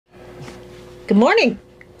Good morning.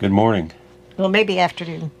 Good morning. Well, maybe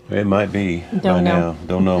afternoon. It might be Don't know. now.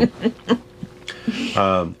 Don't know.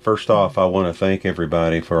 First off, I want to thank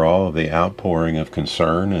everybody for all of the outpouring of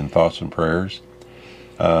concern and thoughts and prayers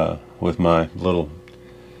with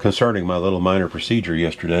concerning my little minor procedure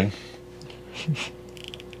yesterday.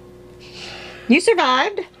 You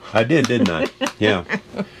survived. I did, didn't I? Yeah.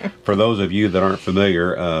 For those of you that aren't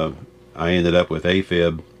familiar, I ended up with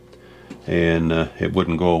AFib, and it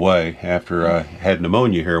wouldn't go away after I had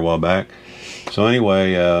pneumonia here a while back. So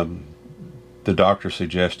anyway, the doctor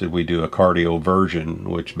suggested we do a cardioversion,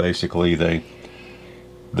 which basically they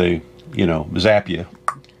zap you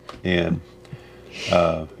and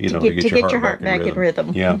to get your heart back in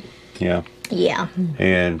rhythm. Yeah.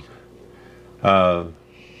 And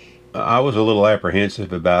I was a little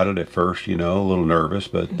apprehensive about it at first, a little nervous,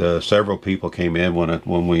 but several people came in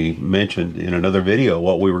when we mentioned in another video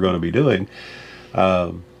what we were going to be doing.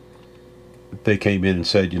 They came in and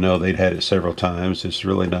said, they'd had it several times. It's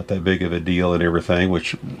really not that big of a deal and everything,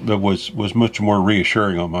 which was much more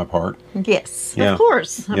reassuring on my part. Yes, yeah. Of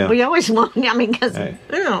course. Yeah. We always want, because,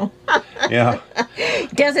 Yeah.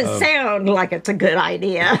 It doesn't sound like it's a good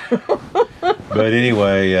idea. But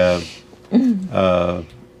anyway, of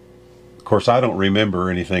course, I don't remember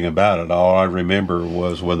anything about it. All I remember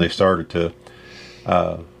was when they started to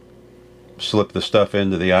slip the stuff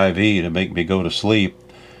into the IV to make me go to sleep.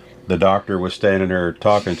 The doctor was standing there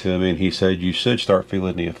talking to me, and he said, "You should start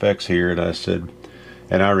feeling the effects here." And I said,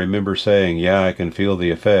 and I remember saying, "Yeah, I can feel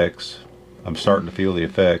the effects. I'm starting to feel the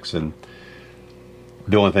effects." And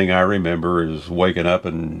the only thing I remember is waking up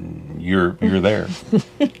and you're there.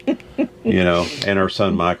 And our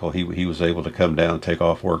son Michael, he was able to come down and take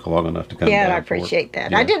off work long enough to come down. Yeah, I appreciate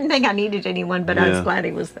that. Yeah. I didn't think I needed anyone, but I was glad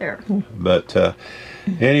he was there. But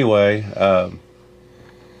anyway, of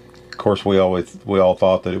course, we all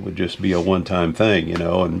thought that it would just be a one-time thing,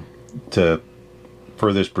 and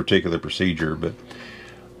for this particular procedure, but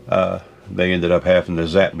they ended up having to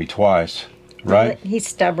zap me twice, right? He's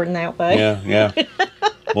stubborn that way. Yeah.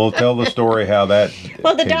 Well, tell the story how that.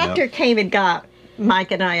 Well, the doctor came and got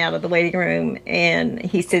Mike and I out of the waiting room, and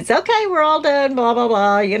he says, "Okay, we're all done, blah, blah,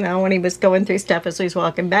 blah," when he was going through stuff as he was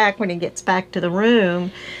walking back. When he gets back to the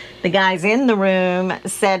room, the guys in the room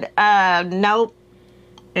said, "Nope."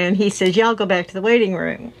 And he says, "Y'all go back to the waiting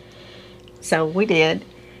room." So we did.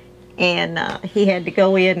 And he had to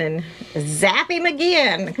go in and zap him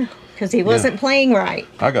again because he wasn't playing right.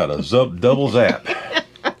 I got a double zap.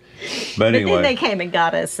 But anyway. Then they came and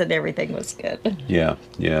got us, and everything was good. Yeah.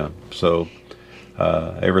 So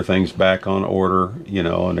everything's back on order,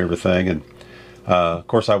 and everything. And of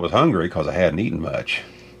course, I was hungry because I hadn't eaten much.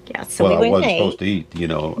 Yeah, so I we went wasn't and supposed to eat,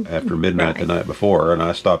 after midnight the night before, and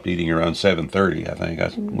I stopped eating around 7:30. I think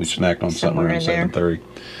we snacked on something around 7:30.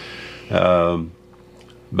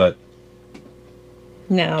 But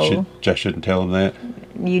no, I shouldn't tell them that.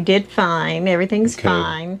 You did fine. Everything's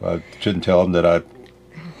fine. I shouldn't tell them that I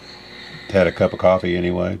had a cup of coffee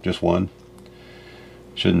anyway, just one.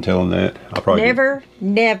 Shouldn't tell them that. I'll probably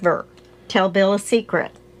never tell Bill a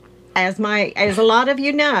secret. As a lot of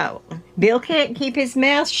you know, Bill can't keep his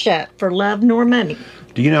mouth shut for love nor money.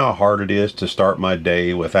 Do you know how hard it is to start my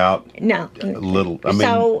day without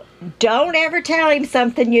So don't ever tell him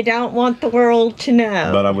something you don't want the world to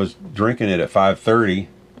know. But I was drinking it at 5:30.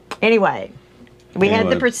 Anyway, we had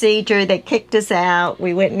the procedure. They kicked us out.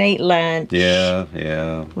 We went and ate lunch.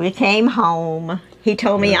 Yeah. We came home. He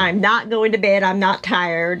told me, "I'm not going to bed. I'm not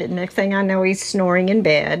tired." And next thing I know, he's snoring in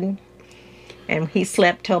bed. And he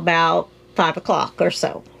slept till about 5 o'clock or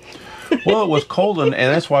so. Well, it was cold, and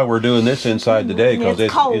that's why we're doing this inside today, because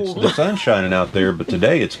it's the sun's shining out there, but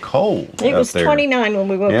today it's cold. It was 29 when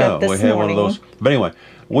we woke up this morning. Yeah, we had one of those. But anyway,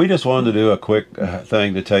 we just wanted to do a quick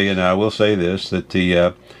thing to tell you. Now, I will say this, that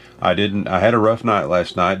I had a rough night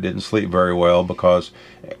last night, didn't sleep very well because,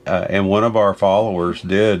 and one of our followers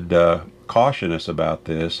did caution us about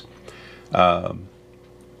this,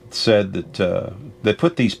 said that they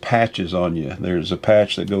put these patches on you. There's a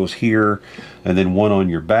patch that goes here and then one on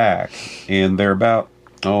your back, and they're about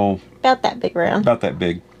that big round. About that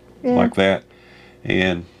big, like that.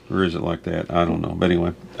 And or is it like that? I don't know. But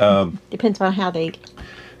anyway, depends on how they.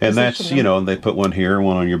 And that's and they put one here,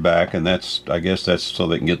 one on your back, and I guess that's so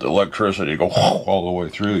they can get the electricity to go all the way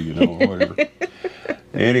through, or whatever.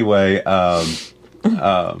 Anyway,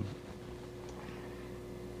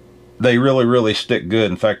 they really, really stick good.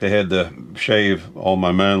 In fact, I had to shave all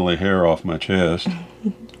my manly hair off my chest.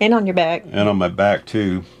 And on your back. And on my back,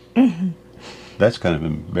 too. That's kind of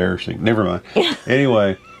embarrassing. Never mind.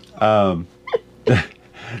 Anyway,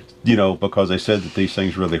 you know, because they said that these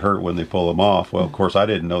things really hurt when they pull them off. Well, of course, I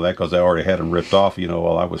didn't know that because I already had them ripped off, you know,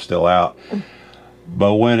 while I was still out.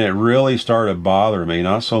 But when it really started bothering me,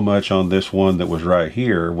 not so much on this one that was right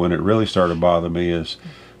here, when it really started bothering me is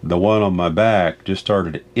the one on my back just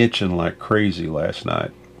started itching like crazy last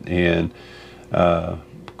night. And, of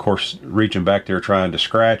course, reaching back there trying to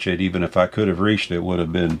scratch it, even if I could have reached it, would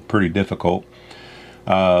have been pretty difficult.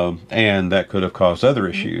 And that could have caused other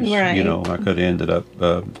issues. Right. You know, I could have ended up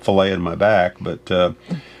filleting my back, but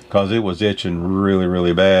because it was itching really,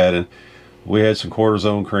 really bad. And we had some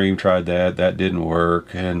cortisone cream, tried that. That didn't work.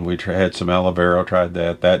 And we had some aloe vera, tried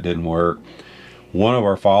that. That didn't work. One of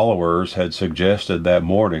our followers had suggested that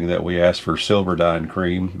morning that we asked for Silverdine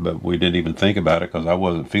cream, but we didn't even think about it because I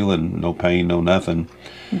wasn't feeling no pain, no nothing.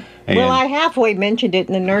 And, well, I halfway mentioned it,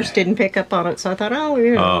 and the nurse didn't pick up on it, so I thought, oh,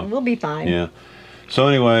 we'll be fine. Yeah. So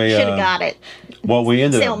anyway, should have got it. What we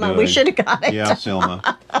ended Selma, up doing, we should have got it. Yeah,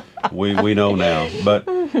 Selma. We know now. But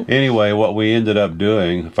anyway, what we ended up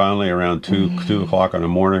doing finally around 2 o'clock in the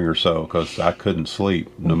morning or so, because I couldn't sleep.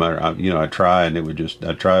 No matter, you know, I try and it would just,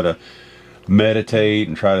 I try to meditate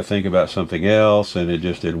and try to think about something else, and it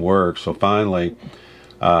just didn't work. So finally,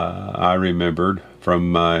 I remembered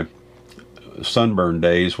from my sunburn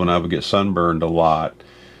days when I would get sunburned a lot.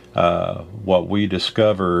 What we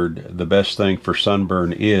discovered the best thing for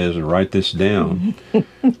sunburn is, and write this down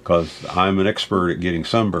because I'm an expert at getting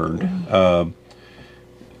sunburned.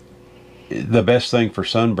 The best thing for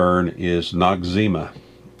sunburn is Noxzema.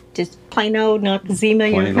 Just plain old Noxzema,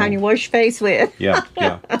 you kind of wash your face with. Yeah,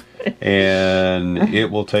 yeah. And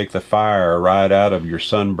it will take the fire right out of your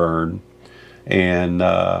sunburn, and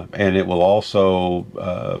it will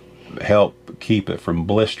also help keep it from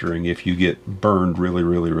blistering if you get burned really,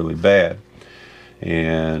 really, really bad.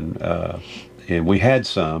 And we had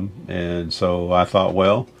some, and so I thought,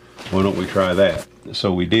 well, why don't we try that?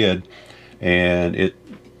 So we did, and it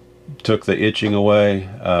took the itching away,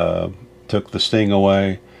 took the sting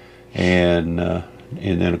away, and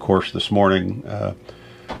then of course this morning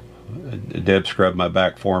Deb scrubbed my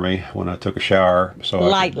back for me when I took a shower. So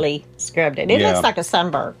lightly scrubbed it. It looks like a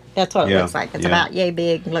sunburn. That's what it looks like. It's about yay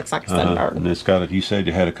big. Looks like a sunburn. And it's got. You said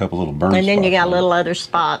you had a couple little burn. And then spots you got on little other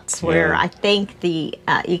spots where I think the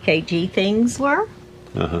EKG things were.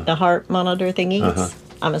 The heart monitor thingies.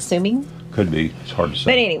 I'm assuming. Could be. It's hard to say.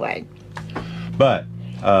 But anyway. But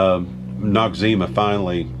Noxzema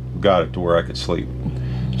finally got it to where I could sleep.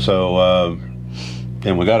 So.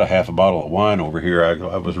 And we got a half a bottle of wine over here.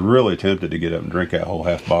 I was really tempted to get up and drink that whole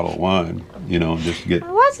half bottle of wine, you know, just to get.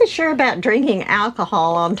 I wasn't sure about drinking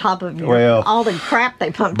alcohol on top of all the crap they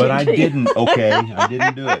pumped but into I didn't. Okay, I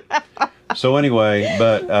didn't do it. So anyway,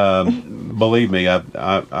 but believe me,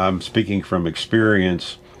 I'm speaking from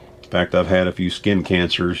experience. In fact, I've had a few skin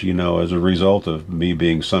cancers, you know, as a result of me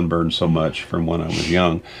being sunburned so much from when I was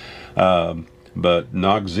young. But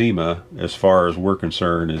Noxzema, as far as we're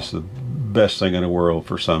concerned, is the best thing in the world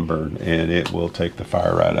for sunburn, and it will take the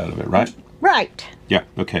fire right out of it, right? Right. Yeah,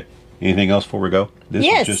 okay. Anything else before we go? This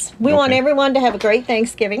yes, is just, we want everyone to have a great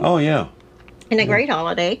Thanksgiving. Oh, yeah. And a great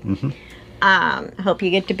holiday. I hope you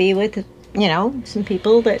get to be with, you know, some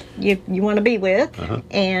people that you want to be with.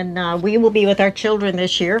 And we will be with our children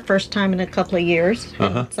this year, first time in a couple of years.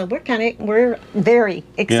 So we're very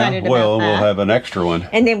excited about that. Well, we'll have an extra one.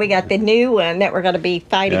 And then we got the new one that we're going to be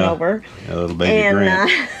fighting over. A little baby Grant.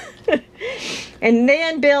 And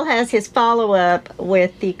then Bill has his follow-up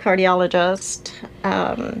with the cardiologist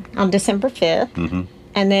on December 5th.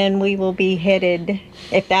 And then we will be headed,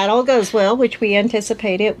 if that all goes well, which we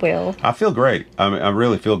anticipate it will. I feel great. I mean, I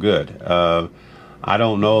really feel good. I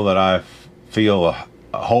don't know that I feel a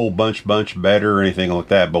whole bunch better or anything like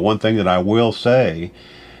that. But one thing that I will say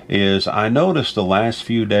is I noticed the last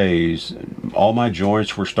few days, all my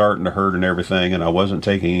joints were starting to hurt and everything, and I wasn't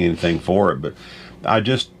taking anything for it. But I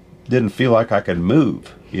just didn't feel like I could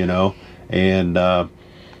move, you know. And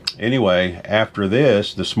anyway, after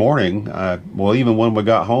this morning, well, even when we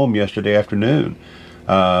got home yesterday afternoon,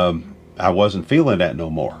 I wasn't feeling that no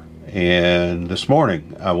more. And this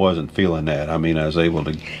morning, I wasn't feeling that. I mean, I was able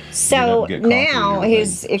to So get coffee now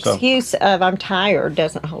his excuse of I'm tired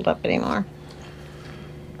doesn't hold up anymore.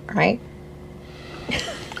 Right?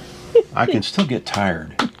 I can still get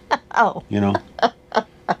tired. Oh. You know?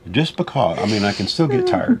 Just because. I mean, I can still get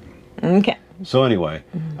tired. Okay. So anyway,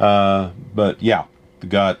 but yeah,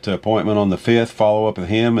 got appointment on the 5th, follow up with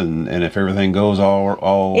him, and if everything goes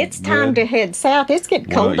all it's time to head south. It's getting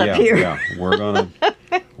cold up here. Yeah, we're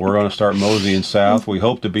gonna start moseying south. We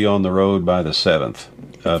hope to be on the road by the 7th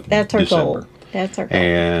of That's our December. goal. That's our goal.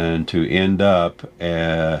 And to end up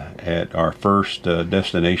at our first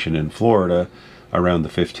destination in Florida around the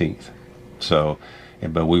 15th. So,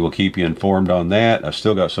 but we will keep you informed on that. I've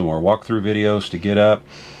still got some more walkthrough videos to get up.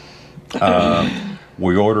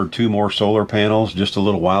 We ordered 2 more solar panels just a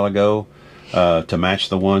little while ago to match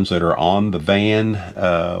the ones that are on the van,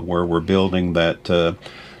 where we're building that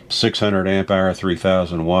 600 amp hour,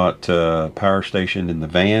 3000 watt power station in the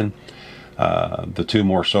van. The 2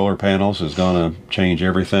 more solar panels is going to change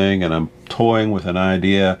everything, and I'm toying with an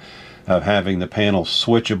idea of having the panels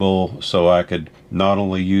switchable so I could not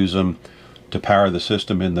only use them to power the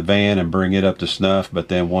system in the van and bring it up to snuff, but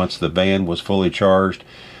then once the van was fully charged,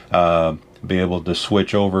 be able to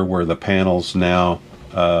switch over where the panels now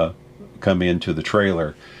come into the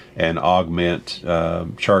trailer and augment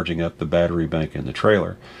charging up the battery bank in the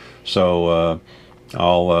trailer. So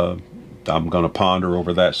I'm going to ponder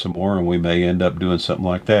over that some more, and we may end up doing something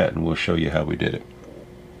like that, and we'll show you how we did it.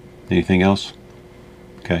 Anything else?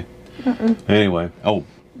 Okay. Anyway, oh,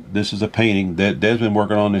 this is a painting. Deb's been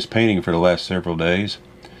working on this painting for the last several days.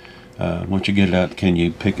 Once you get it out, can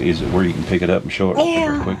you pick? Is it where you can pick it up and show it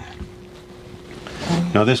real quick?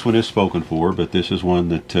 Now this one is spoken for, but this is one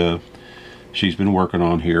that she's been working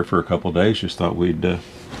on here for a couple days. Just thought we'd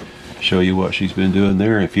show you what she's been doing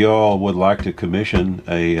there. If you all would like to commission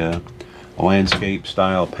a landscape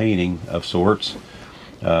style painting of sorts,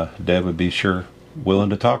 Deb would be willing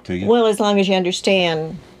to talk to you. Well, as long as you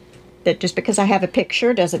understand that just because I have a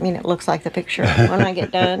picture doesn't mean it looks like the picture when I get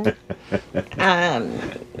done.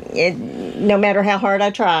 No matter how hard I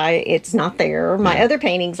try, it's not there. My other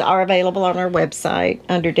paintings are available on our website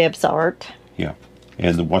under Deb's Art. Yeah.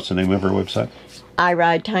 And what's the name of her website?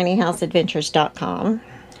 IRideTinyHouseAdventures.com.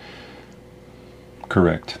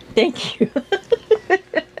 Correct. Thank you.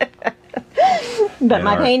 But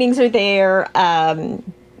my paintings are there.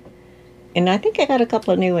 And I think I got a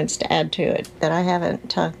couple of new ones to add to it that I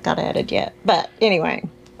haven't got added yet. But anyway.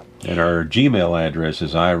 And our Gmail address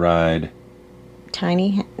is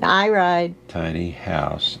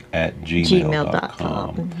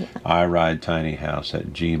iRideTinyHouse@gmail.com.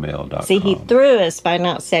 iRideTinyHouse@gmail.com. See, he threw us by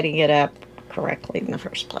not setting it up correctly in the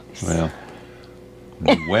first place. Well,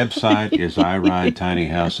 the website is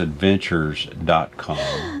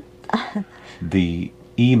iRideTinyHouseAdventures.com. The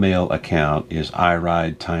email account is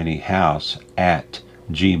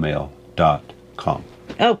iRideTinyHouse@gmail.com.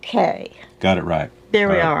 Okay. Got it right. There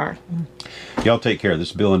we are. Y'all take care. This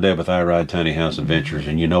is Bill and Deb with iRide Tiny House Adventures,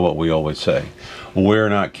 and you know what we always say. We're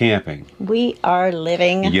not camping. We are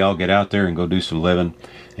living. Y'all get out there and go do some living,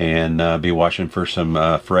 and be watching for some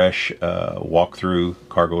fresh walkthrough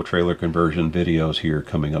cargo trailer conversion videos here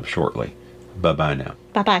coming up shortly. Bye-bye now.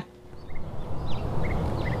 Bye-bye.